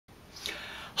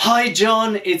Hi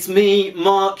John, it's me,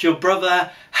 Mark, your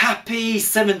brother. Happy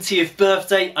 70th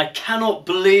birthday. I cannot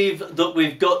believe that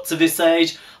we've got to this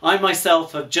age. I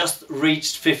myself have just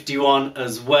reached 51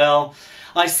 as well.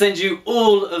 I send you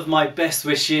all of my best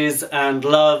wishes and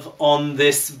love on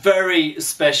this very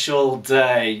special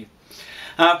day.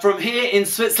 From here in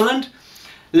Switzerland,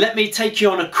 let me take you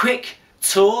on a quick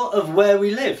tour of where we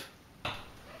live.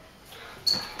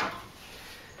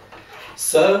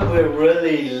 So we're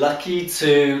really lucky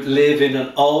to live in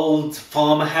an old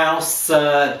farmhouse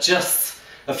just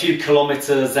a few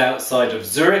kilometres outside of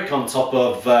Zurich on top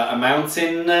of a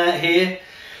mountain here.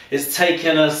 It's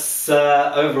taken us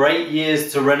over 8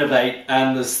 years to renovate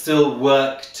and there's still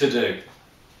work to do.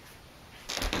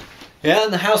 Yeah,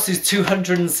 and the house is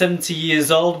 270 years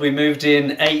old. We moved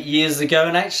in 8 years ago,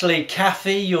 and actually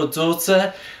Kathy, your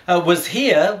daughter, was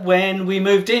here when we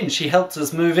moved in. She helped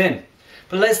us move in.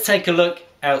 But let's take a look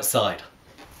outside.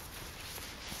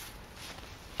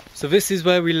 So this is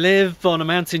where we live, on a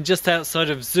mountain just outside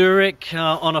of Zurich,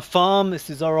 on a farm. This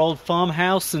is our old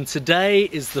farmhouse, and today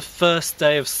is the first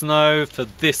day of snow for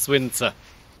this winter.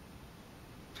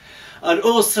 I'd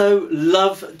also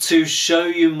love to show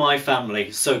you my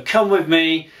family, so come with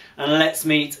me and let's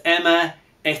meet Emma,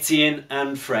 Etienne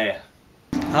and Freya.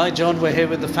 Hi John, we're here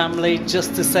with the family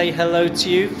just to say hello to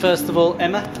you. First of all,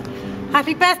 Emma.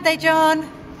 Happy birthday,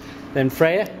 John. Then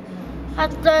Freya.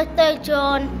 Happy birthday,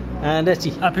 John. And Etty.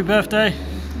 Happy birthday.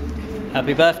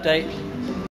 Happy birthday.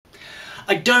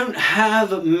 I don't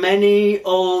have many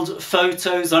old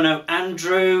photos. I know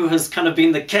Andrew has kind of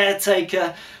been the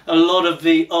caretaker. A lot of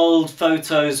the old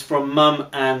photos from Mum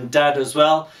and Dad as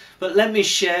well. But let me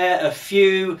share a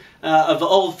few of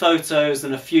old photos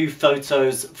and a few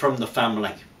photos from the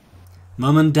family.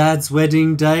 Mum and Dad's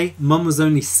wedding day. Mum was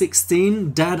only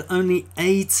 16, Dad only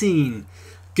 18.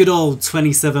 Good old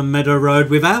 27 Meadow Road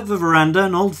without the veranda,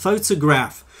 an old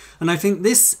photograph. And I think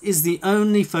this is the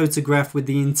only photograph with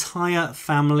the entire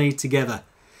family together.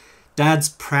 Dad's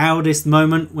proudest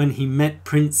moment when he met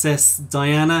Princess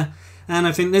Diana. And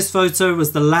I think this photo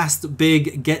was the last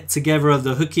big get-together of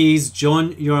the Hookies.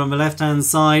 John, you're on the left-hand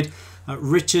side. At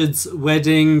Richard's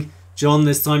wedding. John,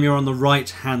 this time you're on the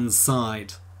right-hand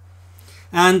side.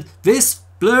 And this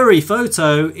blurry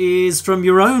photo is from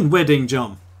your own wedding,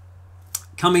 John.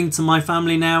 Coming to my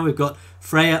family now, we've got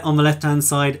Freya on the left-hand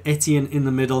side, Etienne in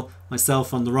the middle,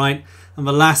 myself on the right. And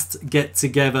the last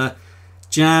get-together,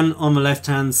 Jan on the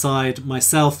left-hand side,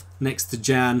 myself next to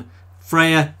Jan,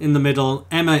 Freya in the middle,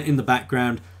 Emma in the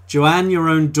background, Joanne, your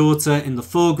own daughter, in the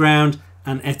foreground,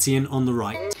 and Etienne on the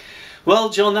right. Well,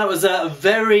 John, that was a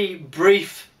very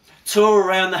brief tour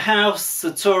around the house,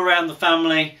 a tour around the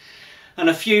family, and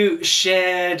a few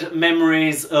shared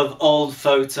memories of old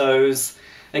photos.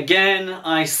 Again,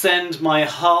 I send my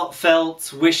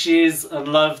heartfelt wishes and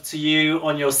love to you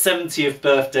on your 70th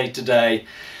birthday today.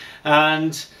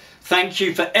 And thank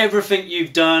you for everything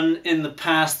you've done in the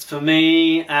past for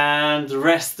me and the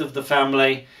rest of the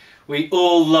family. We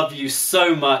all love you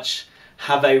so much.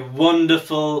 Have a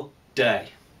wonderful day.